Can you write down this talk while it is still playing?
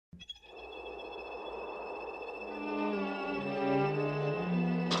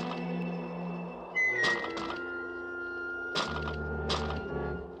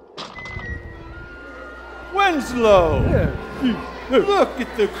Winslow! Look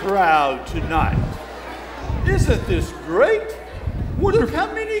at the crowd tonight. Isn't this great? Look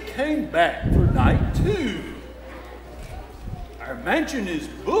how many came back for night 2. Our mansion is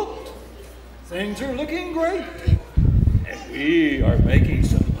booked. Things are looking great. And we are making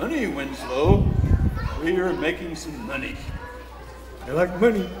some money, Winslow. We are making some money. I like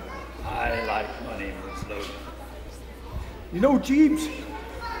money. I like money, Winslow. You know, Jeeves,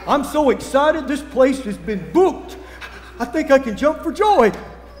 I'm so excited this place has been booked. I think I can jump for joy.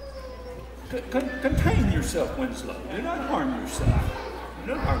 Contain yourself, Winslow. Do not harm yourself.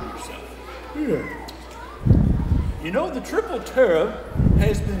 Do not harm yourself. Yeah. You know, the Triple Terror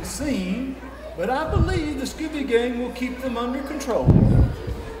has been seen, but I believe the Scooby Gang will keep them under control.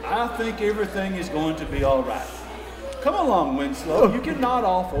 I think everything is going to be all right. Come along, Winslow. You can nod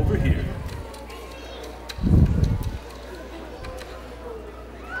off over here.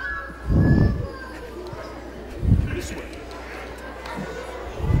 This way.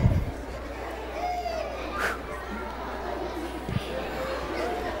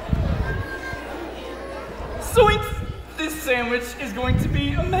 Zoinks! This sandwich is going to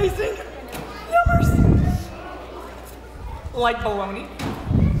be amazing. Yummers! Like bologna,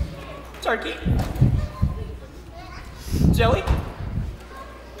 turkey, jelly,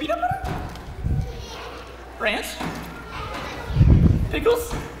 peanut butter, ranch,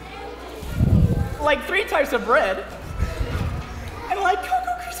 pickles, like 3 types of bread, and like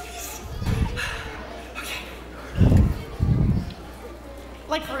Cocoa Krispies. Okay.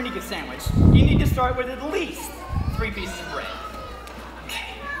 Like for any good sandwich, you need to start with at least 3 pieces of bread.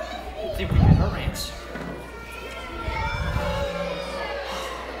 Okay. Then we add our ranch.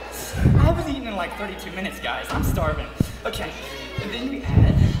 I haven't eaten in like 32 minutes, guys. I'm starving. Okay. And then we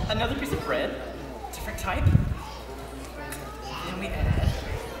add another piece of bread, different type. Then we add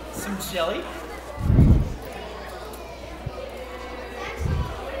some jelly.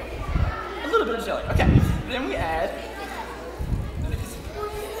 A little bit of jelly. Okay. Then we add another piece of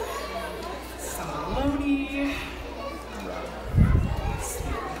bread, some bologna,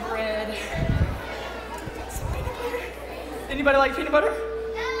 some bread, some peanut butter. Anybody like peanut butter?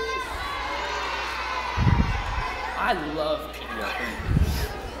 I love peanut butter.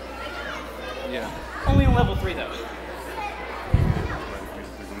 Yeah. Only on level 3 though.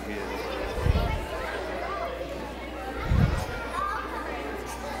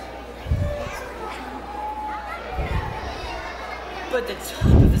 But the top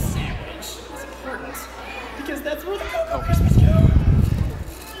of the sandwich is important because that's where the Cocoa Krispies go.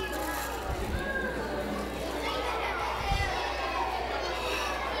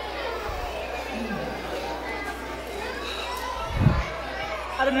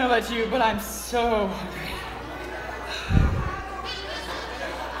 I don't know about you, but I'm so hungry.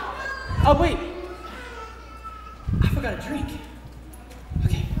 Oh, wait. I forgot a drink.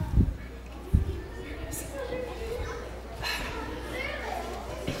 Okay.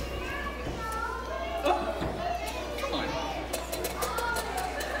 Oh, come on.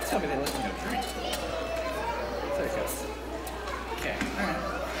 Tell me they let me no drink. There it goes. Okay, all right.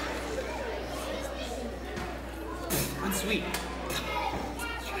 Unsweet.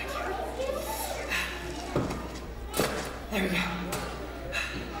 There we go.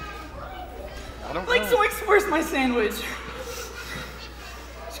 I don't Like know. Zoinks, where's my sandwich?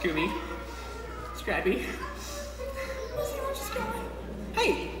 Scooby. Scrappy. Where's the sandwich just going?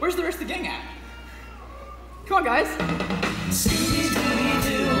 Hey, where's the rest of the gang at? Come on, guys.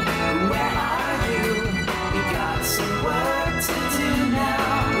 Scooby-Dooby-Doo, where are you? We got some work to do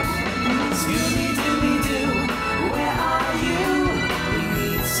now. Scooby-Dooby-Doo, where are you? We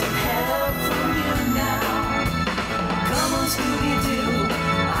need some help from you now. Come on, Scooby-Doo,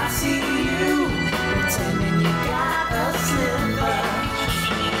 I see you, pretending you got a sliver.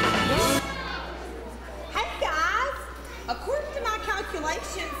 Hey guys, according to my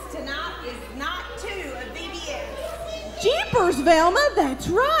calculations, tonight is night 2 of VBS. Jeepers, Velma, that's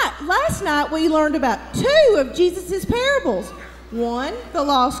right. Last night we learned about 2 of Jesus' parables. One, the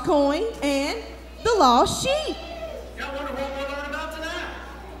lost coin, and the lost sheep. Y'all wonder what we'll learn about tonight?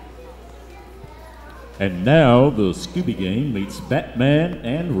 And now the Scooby Gang meets Batman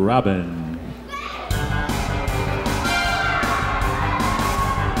and Robin.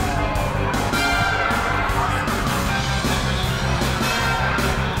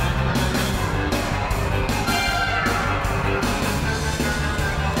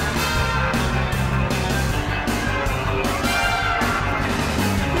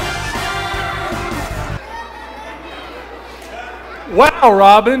 Wow,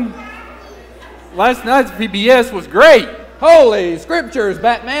 Robin. Last night's VBS was great. Holy scriptures,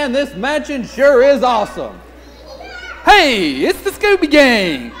 Batman, this mansion sure is awesome. Hey, it's the Scooby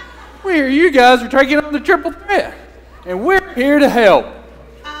Gang. We hear you guys are taking on the triple threat, and we're here to help.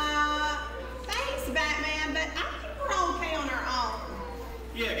 Thanks, Batman, but I think we're okay on our own.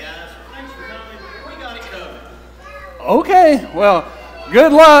 Yeah, guys. Thanks for coming. We got it covered. Okay, well,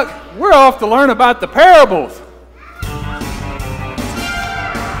 good luck. We're off to learn about the parables.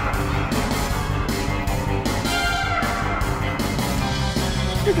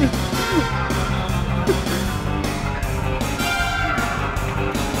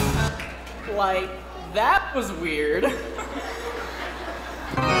 Like, that was weird. See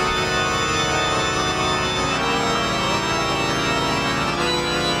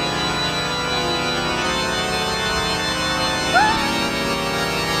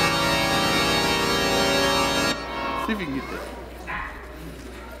if you can get this.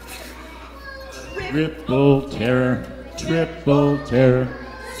 Triple terror.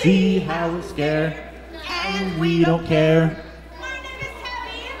 See how we scare, and we don't care. My name is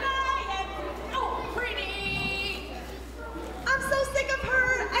Tabby and I am pretty. I'm so sick of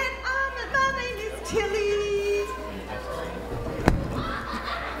her and my name is Tilly.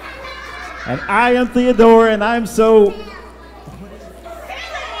 And I am Theodore, and I'm so.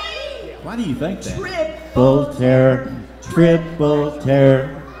 Why do you think that? Triple terror.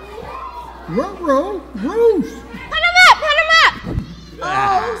 Ruh-roh, Bruce. Put him up!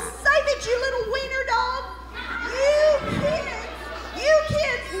 Oh, save it, you little wiener dog. You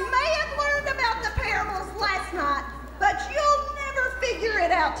kids may have learned about the parables last night, but you'll never figure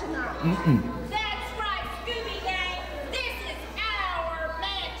it out tonight. That's right, Scooby Gang. This is our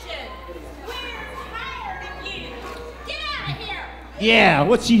mansion. We're tired of you. Get out of here. Yeah,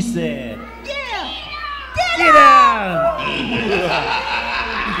 what she said. Yeah. Get out!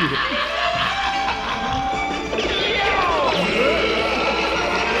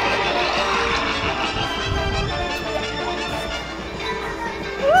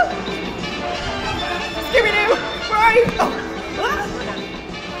 Scooby-Doo, where are you? Oh.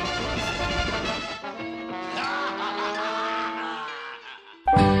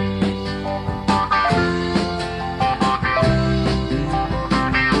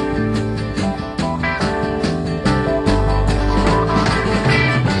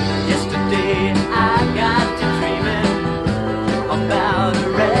 Yesterday I got to dreaming about a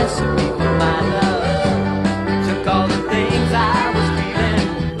recipe for my love. Took all the things I was feeling,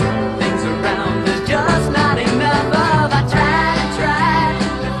 things around us just not enough of. I tried and tried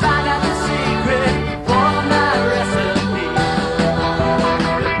to find out the secret for my recipe,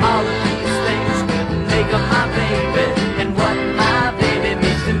 but all of these things couldn't make up my baby and what my baby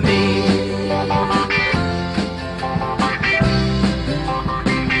means to me.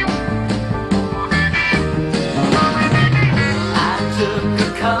 I took a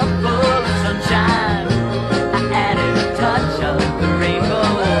couple of sunshine, I added a touch of the rainbow,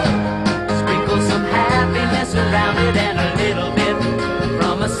 sprinkled some happiness around it and a little bit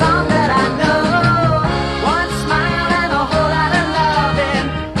from a song that I know. One smile and a whole lot of loving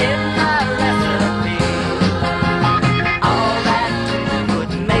in my recipe. All that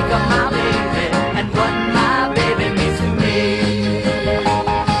would make up my baby and what my baby means to me.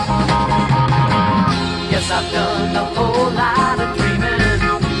 Yes, I've done a whole lot of dreaming,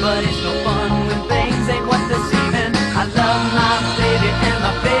 but it's no fun when things ain't what they seeming. I love my baby and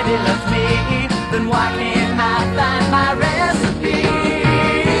my baby loves me, then why can't I find my recipe?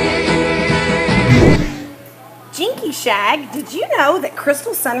 Jinky Shag, did you know that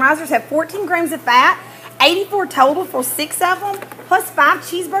crystal sunrisers have 14 grams of fat, 84 total for 6 of them, plus 5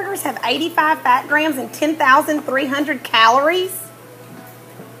 cheeseburgers have 85 fat grams and 10,300 calories?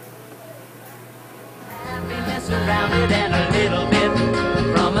 Happiness around it and a little bit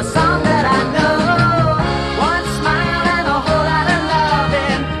from a song that I know. One smile and a whole lot of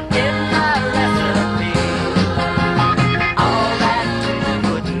loving in my recipe. All that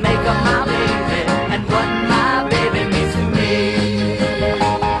would make up my baby and what my baby means to me.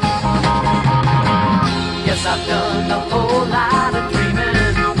 Yes, I've done a whole lot of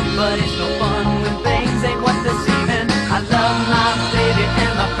dreaming, but it's no fun when things ain't what they seeming. I love my baby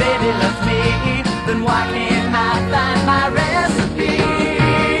and my baby loves me, then why can't I find my recipe?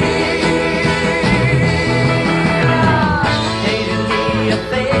 Painted me a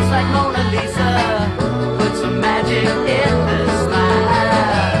face like Mona Lisa, put some magic in the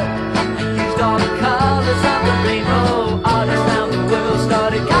smile. I used all the colors of the rainbow, artists around the world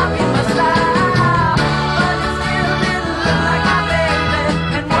started copying my style. But it still didn't look like my baby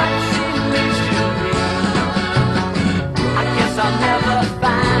and what she means to me. I guess I'll never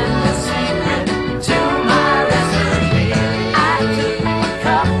find the secret to my recipe. I took a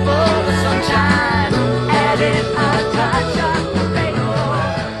couple of sunshine, added a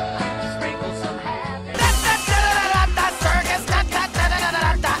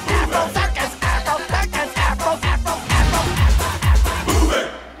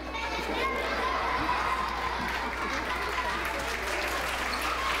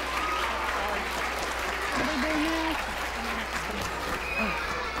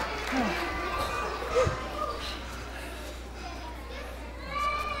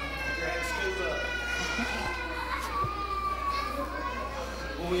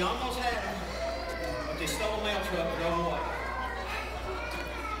we almost had them, but they stole a mail truck and drove away.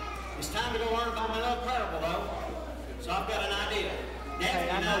 It's time to go learn about another parable, though. So I've got an idea. Nancy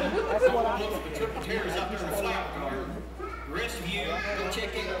and I look for the triple terrors up there in the flower garden. The rest of you, go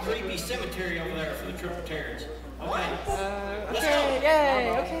check that creepy cemetery over there for the triple terrors. Okay? Let's go.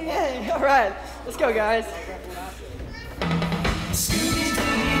 Yay, okay, yay. All right, let's go, guys.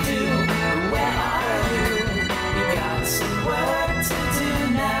 Scooby-Doo, where are you? We got some work to do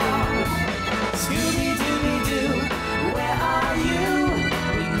now. Scooby-Doo, where are you?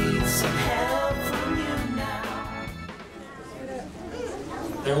 We need some help from you now.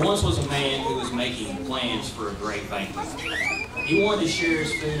 There once was a man who was making plans for a great banquet. He wanted to share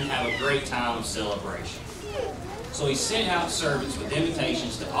his food and have a great time of celebration. So he sent out servants with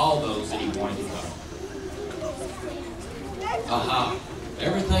invitations to all those that he wanted to come. Aha!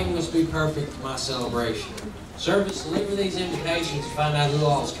 Everything must be perfect for my celebration. Servants, deliver these invitations to find out who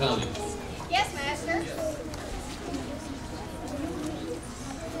all is coming. Yes, Master.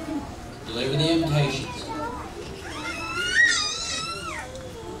 Deliver the invitations.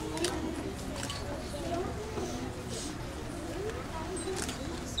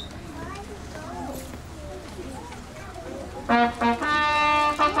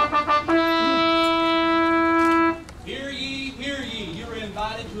 Hear ye, you're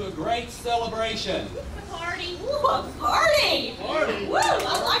invited to a great celebration. Party. Ooh, a party! Party? Woo, I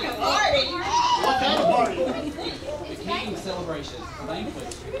like a party! What kind of party? The King's celebration,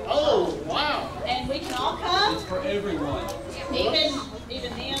 banquet. Oh, wow. And we can all come? It's for everyone.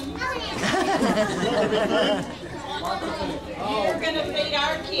 Even them? You're gonna feed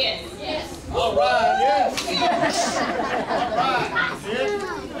our kids. Yes. All right, yes. All right.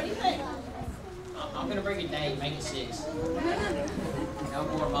 What do you think? I'm gonna bring a date, make it 6. No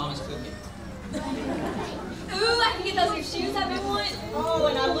more mama's cooking. Ooh, I can get those new shoes I've been wanting. Oh,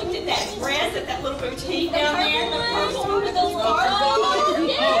 and I looked at that dress at that little boutique down there, the purple one with those stars. Oh,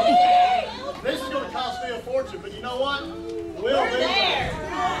 Yay! This is going to cost me a fortune, but you know what? We're there.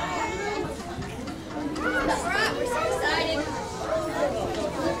 That's right, we're so excited.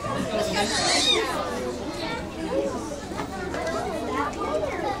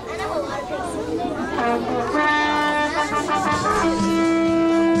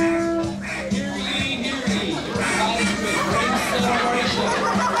 Hear ye, you're invited to a great celebration.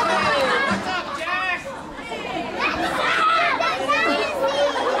 What's up, Jack?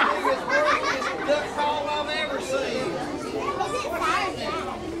 Biggest duck call I've ever seen.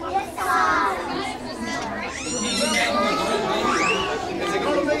 Is it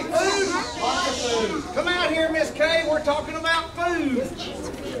going to be food? Lots of food. Come out here, Miss Kay. We're talking about food.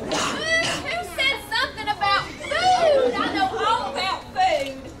 Who said something about food? I know all about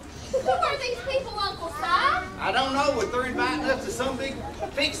food. Who are these people, Uncle Si? I don't know, but they're inviting us to some big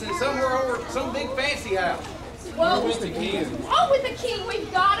fixing somewhere over some big fancy house. Well, With the King. oh, with the King, we've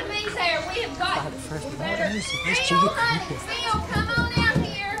got to be there. We have got. We better. Phil, honey, Phil, come on out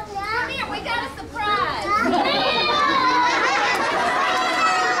here. Come here, we got a surprise.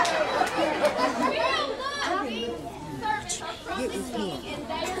 Phil, look, these servants are from the King, and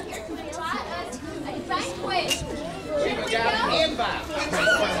they are here to invite us to a banquet. Should we got go? an invite.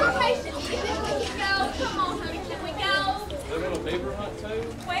 Transportation. You think we can go? Come on, honey, can we go? They're going to beaver hunt too?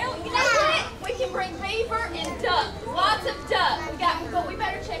 Well, you know what? We can bring beaver and duck. Lots of duck. But we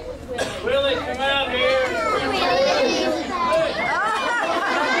better check with Willie. Willie, come out here.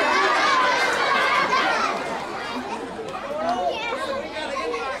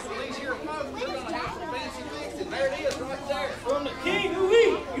 There it is, right there. From the King,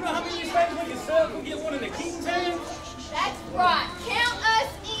 ooh-wee. You know how many things we can sell if we get one of the King's hands? That's right. Count us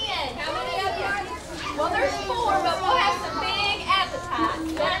in. How many of you? Well, there's 4, but we'll have some big appetites.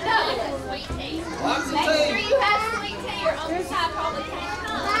 And another one. Sweet tea. Lots of Make tea. sure you have sweet tea or Uncle Si probably can't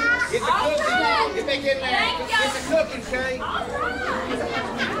come. Get the All cooking. right. Get back in there. Thank you. Get the cooking, Kay. All right.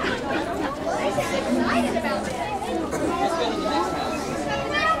 I'm excited about this. Let's go to the next house.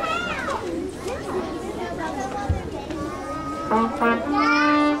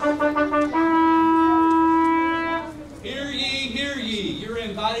 Hear ye, you're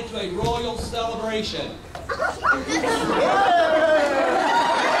invited to a royal celebration.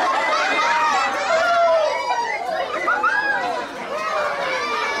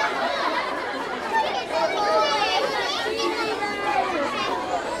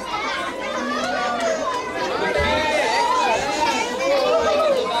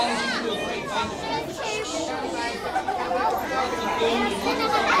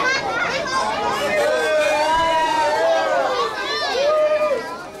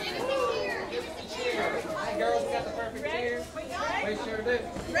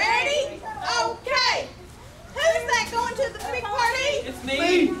 Ready? Okay. Who's that going to the big party? It's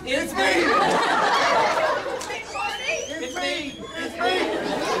me. It's me. Big party? It's me. It's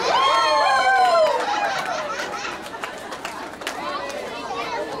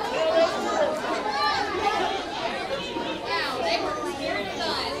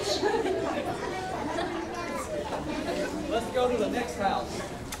Let's go to the next house.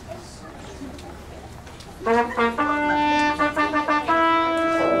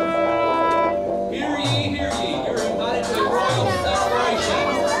 Hear ye, hear ye. You're invited to a royal celebration.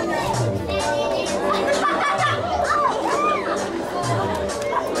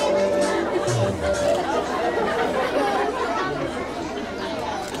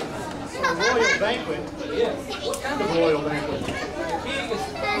 Royal banquet? Yes. What kind of royal banquet? The king is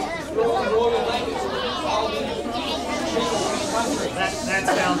throwing royal blankets for all the people in the country. That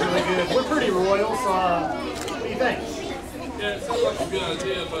sounds really good. We're pretty royal, so what do you think? Yeah, it sounds like a good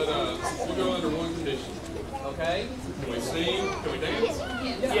idea, but we'll go under one condition. Okay. Can we sing? Can we dance?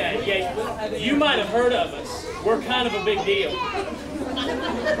 Yeah. You might have heard of us. We're kind of a big deal.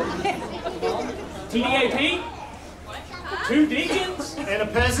 TDAP? 2 deacons? And a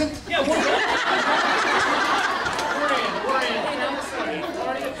peasant? Yeah, we're in.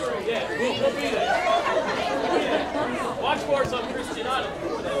 Party of 3. Yeah, we'll be there. Watch for us on Christian Idol.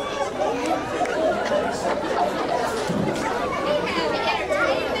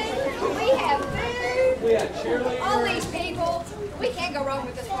 We have food. We have cheerleaders. All these people. We can't go wrong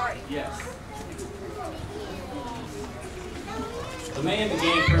with this party. Yes. The man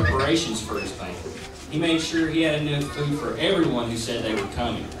began preparations for his banquet. He made sure he had enough food for everyone who said they were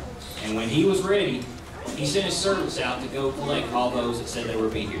coming. And when he was ready, he sent his servants out to go collect all those that said they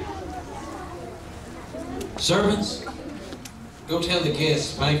would be here. Servants, go tell the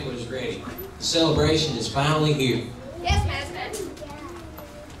guests the banquet is ready. The celebration is finally here. Yes, Master.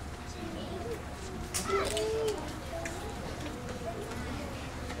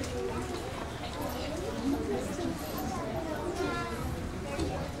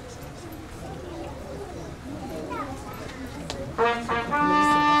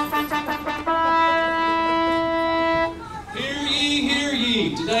 Hear ye, hear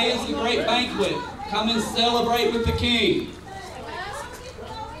ye. Today is the great banquet. Come and celebrate with the king.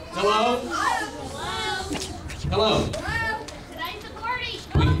 Hello? Hello. Today's the party.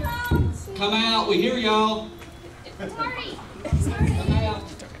 Come out. We hear y'all. It's the party. Come out.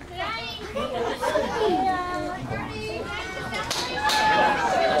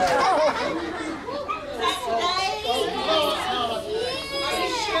 Are you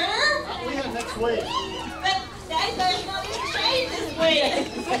sure? We have next week. But Daddy's not even shaved this week.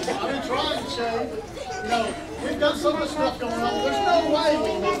 I've been trying to shave. You know, we've got so much stuff going on. There's no way we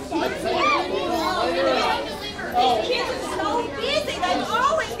can take it later on. These kids are so busy. They've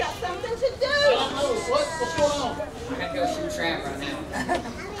always got something to do. What's going on? I gotta go shoot trap right now. I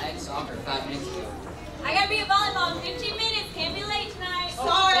had soccer 5 minutes ago. I gotta be at volleyball in 15 minutes. Can't be late tonight.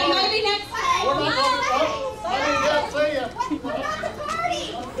 Sorry, maybe next time. We're not going to see you.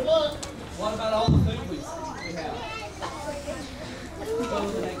 Good luck. What about all the food we have? Go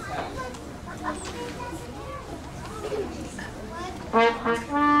to the next house.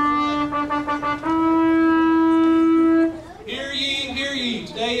 Hear ye, hear ye.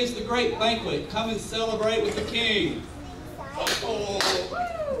 Today is the great banquet. Come and celebrate with the king.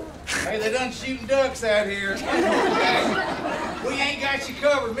 Hey, they done shooting ducks out here. We ain't got you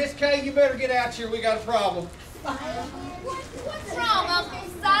covered. Miss Kay, you better get out here. We got a problem. What's wrong, Uncle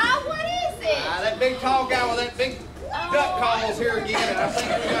Si? What is it? That big tall guy with that big duck call's here again, and I think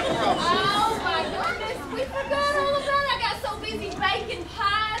we got a problem. Oh my goodness, we forgot all about it. I got so busy baking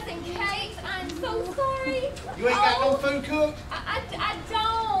pies and cakes. I'm so sorry. You ain't got no food cooked? I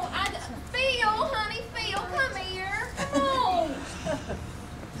don't. Phil, honey, Phil, come here. Come on.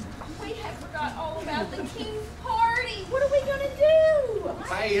 We have forgot all about the king's party. What are we gonna do?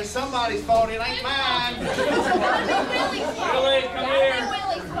 Hey, it's somebody's fault. It ain't mine. Willie's fault. Willie, come here.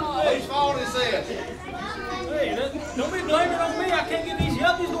 Willie's fault. Whose fault is this? Hey, don't be blaming on me. I can't get these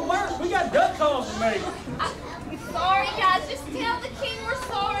yuppies to work. We got duck calls to make. Sorry, guys. Just tell the king we're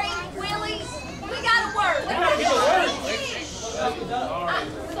sorry. Willie, we gotta work. We gotta get to work.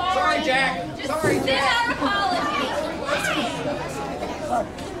 Sorry, Jack. Just Sorry, send Jack. our apologies.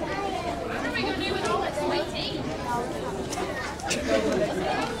 What are we gonna do with all that sweet tea?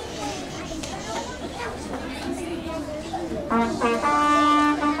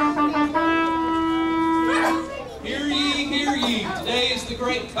 Hear ye, hear ye. Today is the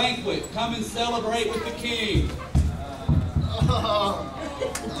great banquet. Come and celebrate with the king.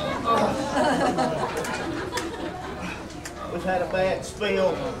 The Camels had a bad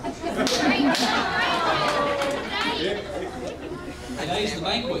spill. Today's the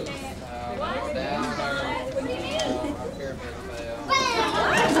banquet.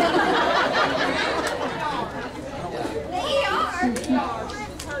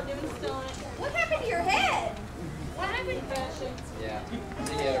 What happened to your head? What happened? Yeah,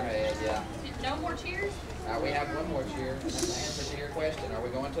 she hit her head, yeah. No more cheers? We have one more cheer. That's the answer to your question. Are we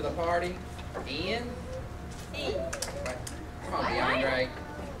going to the party? In? In. Come on, DeAndre.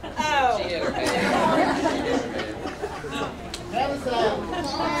 Oh. She hit her head. That was The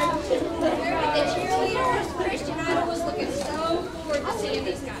cheerleaders, Christian Idol was looking so forward to seeing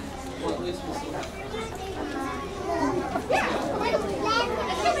these guys. Yeah, let's go to the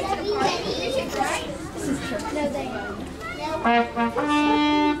party. You can right? No, they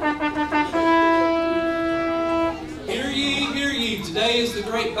Hear ye, today is the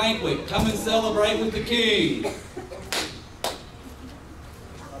great banquet. Come and celebrate with the king.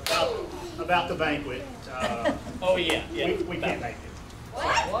 About the banquet. Oh, yeah. We can't make it.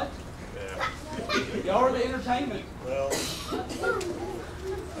 What? Yeah. Y'all are the entertainment. Well,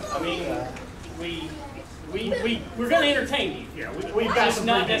 I mean, we're going to entertain you. Yeah, we've got Just some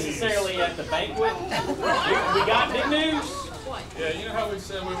not pretty good necessarily news. at the banquet. We got good news. Yeah, you know how we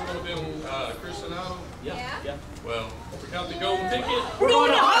said we were going to be on Christian Idol? Yeah. Well, we got the golden ticket. We're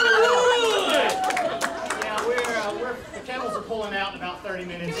going to Hollywood! Yeah, the Camels are pulling out in about 30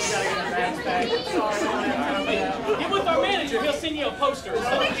 minutes. We got to get our bags back. Sorry, we don't have time for that. Get with our manager. He'll send you a poster. Oh,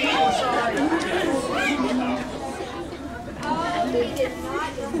 sorry. Oh, he did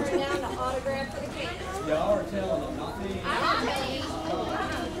not just bring down the autograph for the king. Y'all are telling them, not me.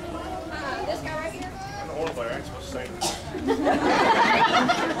 This guy right here? I'm the oil player. I ain't supposed to say that.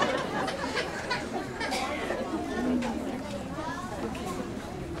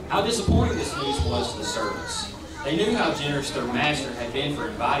 How disappointing this news was to the servants. They knew how generous their master had been for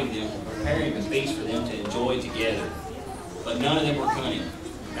inviting them and preparing a feast for them to enjoy together. But none of them were cunning,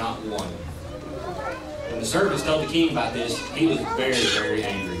 not one. When the servants told the king about this, he was very, very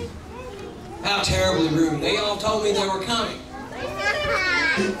angry. How terribly rude. They all told me they were coming.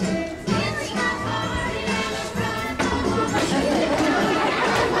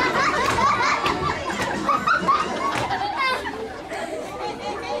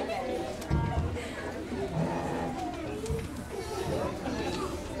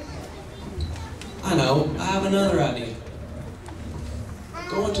 I know. I have another idea.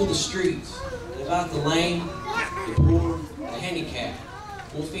 Go into the streets, invite the lame, the poor, the handicapped.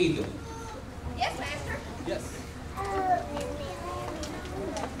 We'll feed them. Yes, master. Yes.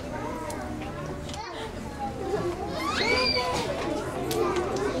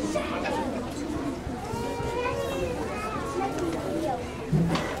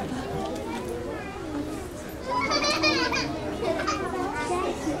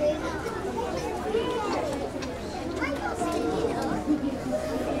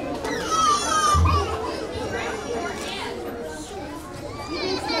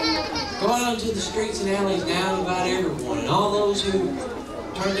 Go out into the streets and alleys now and invite everyone. And all those who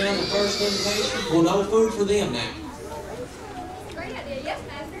turn down the first invitation, well, no food for them now. Great idea. Yes,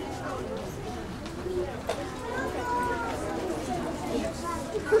 master.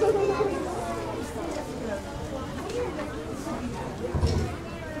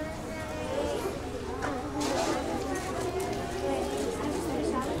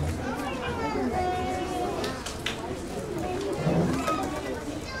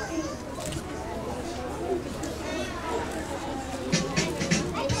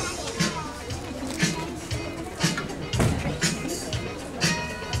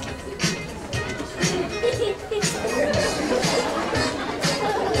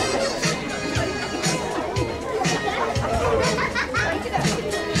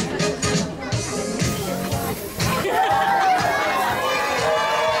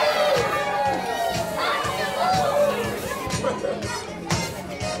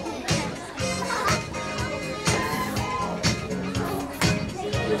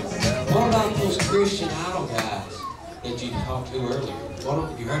 What about those Christian Idol guys that you talked to earlier?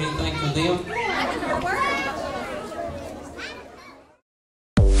 Have you heard anything from them?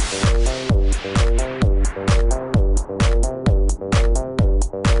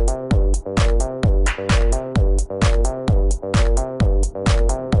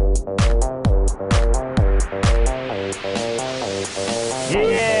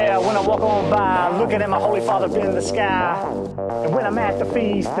 Yeah, when I walk on by, looking at my Holy Father up in the sky. And when I'm at the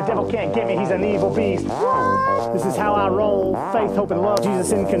feast, the devil can't get me, he's an evil beast. This is how I roll, faith, hope, and love,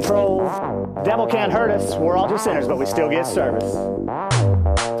 Jesus in control. Devil can't hurt us, we're all just sinners, but we still get service.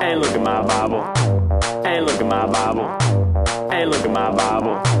 Hey, look at my Bible. Hey, look at my Bible. Hey, look at my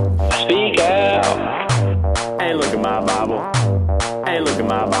Bible. Speak out. Hey, look at my Bible. Hey, look at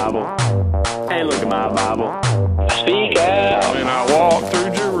my Bible. Hey, look at my Bible. Speak out. When I walk through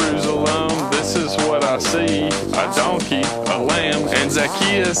Jerusalem, this is what I see. A donkey, a lamb, and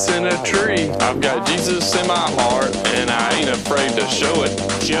Zacchaeus in a tree. I've got Jesus in my heart, and I ain't afraid to show it.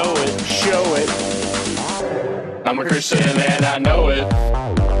 Show it, show it. I'm a Christian and I know it.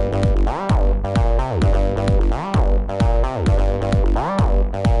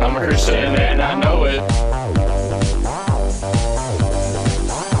 I'm a Christian and I know it.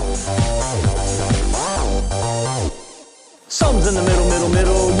 Psalms in the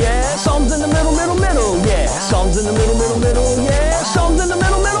middle, yeah. Psalms in the middle, yeah. Psalms in the middle, yeah. Psalms in the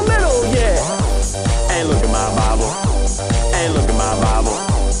middle, yeah. Hey, look at my Bible. Hey, look at my Bible.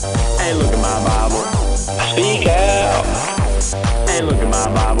 Hey, look at my Bible. Speak out. Hey, look at my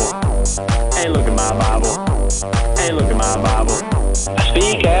Bible. Hey, look at my Bible. Hey, look at my Bible.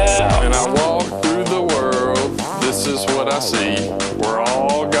 Speak out. When I walk through the world, this is what I see. We're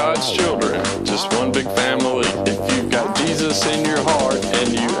all God's children, just one big family. If you've got Jesus in your heart and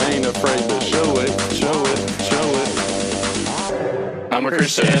you ain't afraid to show it, show it, show it. I'm a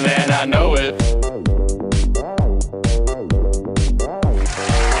Christian and I know it.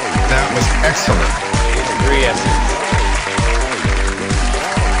 That was excellent. 3 S's.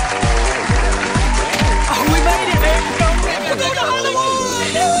 Oh, we made it, man! We're going to Hollywood!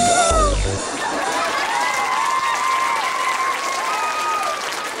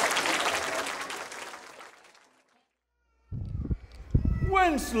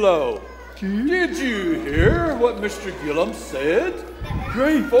 Winslow, did you hear what Mr. Gillum said?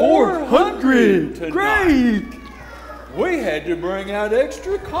 Great, 400 tonight. Great! We had to bring out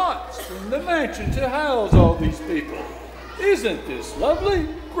extra cots from the mansion to house all these people. Isn't this lovely?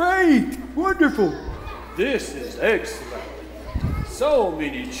 Great! Wonderful! This is excellent. So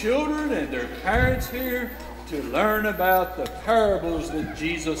many children and their parents here to learn about the parables that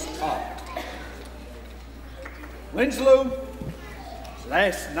Jesus taught. Winslow,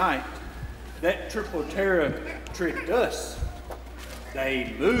 last night, that Triple Terror tricked us.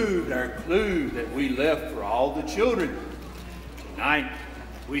 They moved our clue that we left for all the children. Tonight,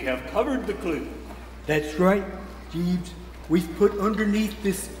 we have covered the clue. That's right, Jeeves. We've put underneath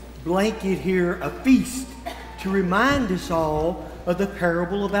this blanket here a feast to remind us all of the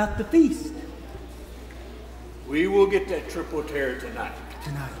parable about the feast. We will get that Triple Terror tonight.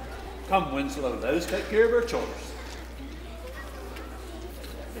 Tonight. Come, Winslow, let us take care of our chores.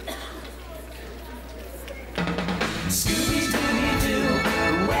 Scooby-Dooby-Doo,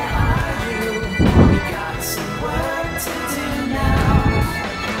 where are you? We got some work to do now.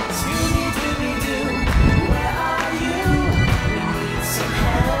 Scooby-Dooby-Doo, where are you? We need some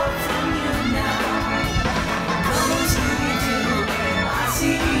help from you now. Come on, Scooby-Doo, I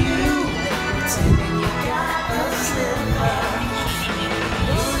see you, pretending you got a sliver.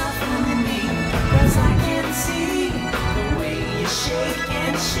 You're not fooling me, 'cause I can see the way you shake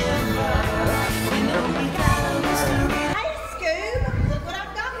and shiver. You know we got a mystery. Hey, Scoob, look what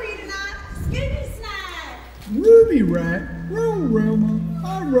I've got for you tonight. Scooby snack. Ruby Rat, roll, Roma, I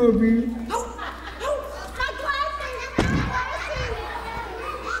love you. My glasses, my glasses.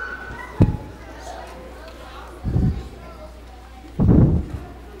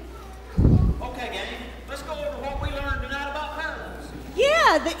 Okay, gang, let's go over what we learned tonight about parables.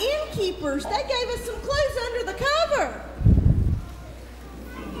 Yeah, the innkeepers, they gave us some clues under the cover.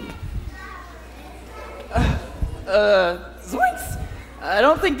 Zoinks! I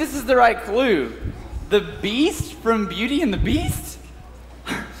don't think this is the right clue. The Beast from Beauty and the Beast?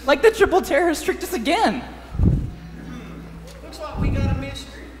 Like the Triple Terrorist tricked us again. Looks like we got a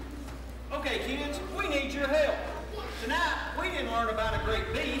mystery. Okay, kids, we need your help. Tonight, we didn't learn about a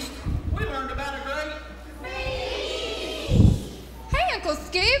great beast. We learned about a great... Hey, Uncle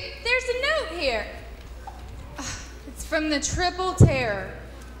Scoop, there's a note here. It's from the Triple Terror,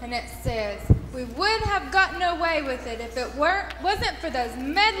 and it says, "We would have gotten away with it if it wasn't for those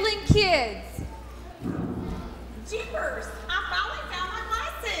meddling kids." Jeepers, I finally found my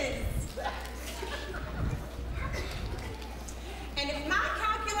glasses. And if my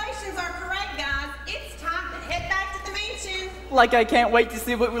calculations are correct, guys, it's time to head back to the mansion. Like I can't wait to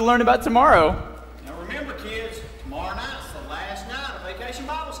see what we learn about tomorrow. Now remember, kids, tomorrow night's the last night of Vacation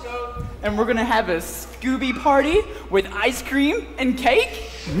Bible Scope. And we're gonna have a Scooby party with ice cream and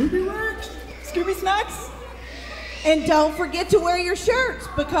cake. Ruby Rat? Scooby snacks. And don't forget to wear your shirts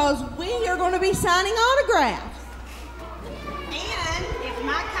because we are going to be signing autographs. And if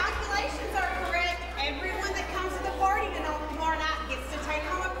my calculations are correct, everyone that comes to the party tomorrow night gets to take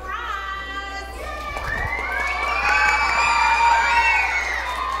home a prize.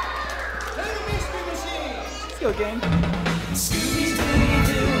 go, gang.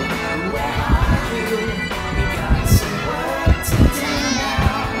 Scooby-Doo, where are you?